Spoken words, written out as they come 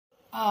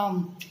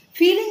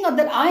feeling of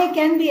that I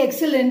can be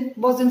excellent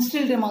was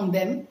instilled among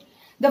them.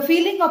 The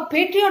feeling of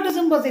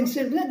patriotism was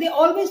instilled. They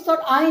always thought,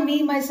 I,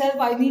 me, myself,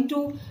 I need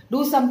to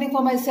do something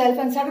for myself.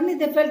 And suddenly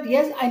they felt,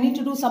 yes, I need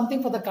to do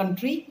something for the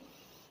country.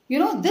 You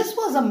know, this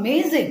was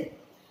amazing.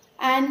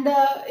 And,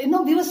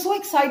 we were so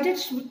excited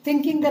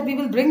thinking that we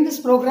will bring this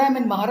program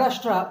in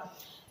Maharashtra.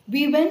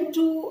 We went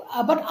to,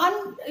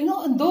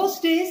 in those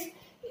days,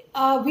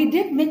 we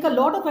did make a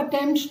lot of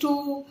attempts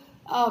to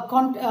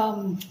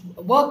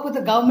work with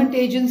the government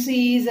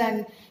agencies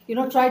and,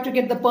 try to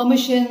get the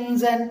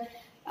permissions. And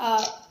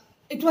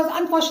it was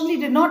unfortunately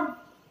did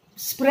not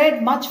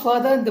spread much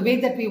further in the way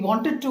that we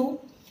wanted to.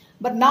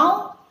 But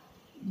now,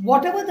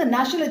 whatever the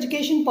national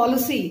education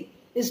policy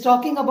is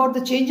talking about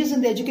the changes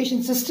in the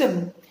education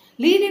system,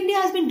 Lead India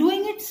has been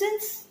doing it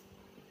since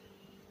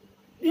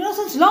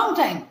long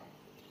time.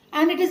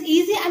 And it is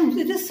easy and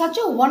it is such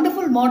a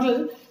wonderful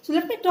model. So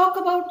let me talk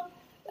about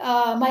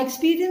my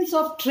experience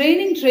of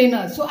training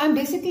trainers. So I'm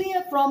basically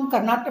from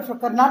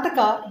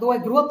Karnataka, though I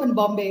grew up in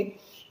Bombay.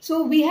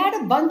 So we had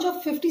a bunch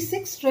of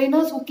 56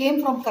 trainers who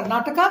came from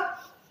Karnataka.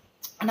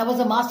 And I was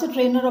a master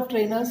trainer of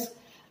trainers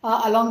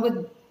along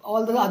with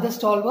all the other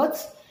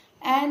stalwarts.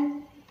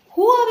 And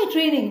who are we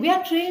training? We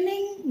are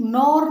training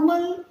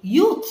normal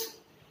youth.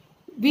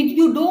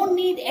 You don't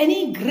need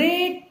any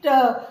great,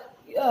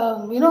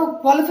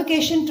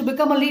 qualification to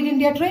become a Lead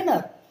India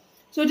trainer.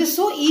 So it is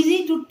so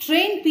easy to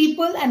train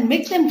people and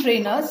make them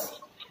trainers.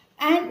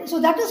 And so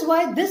that is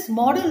why this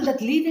model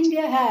that Lead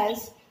India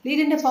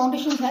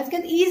Foundation has,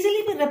 can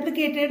easily be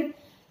replicated,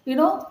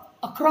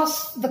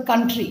 across the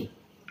country.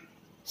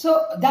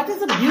 So that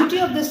is the beauty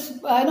of this.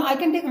 I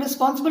can take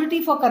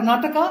responsibility for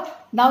Karnataka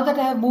now that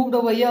I have moved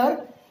over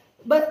here.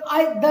 But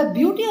the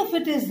beauty of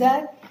it is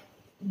that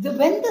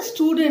when the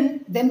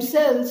student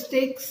themselves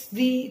take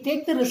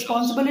the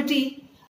responsibility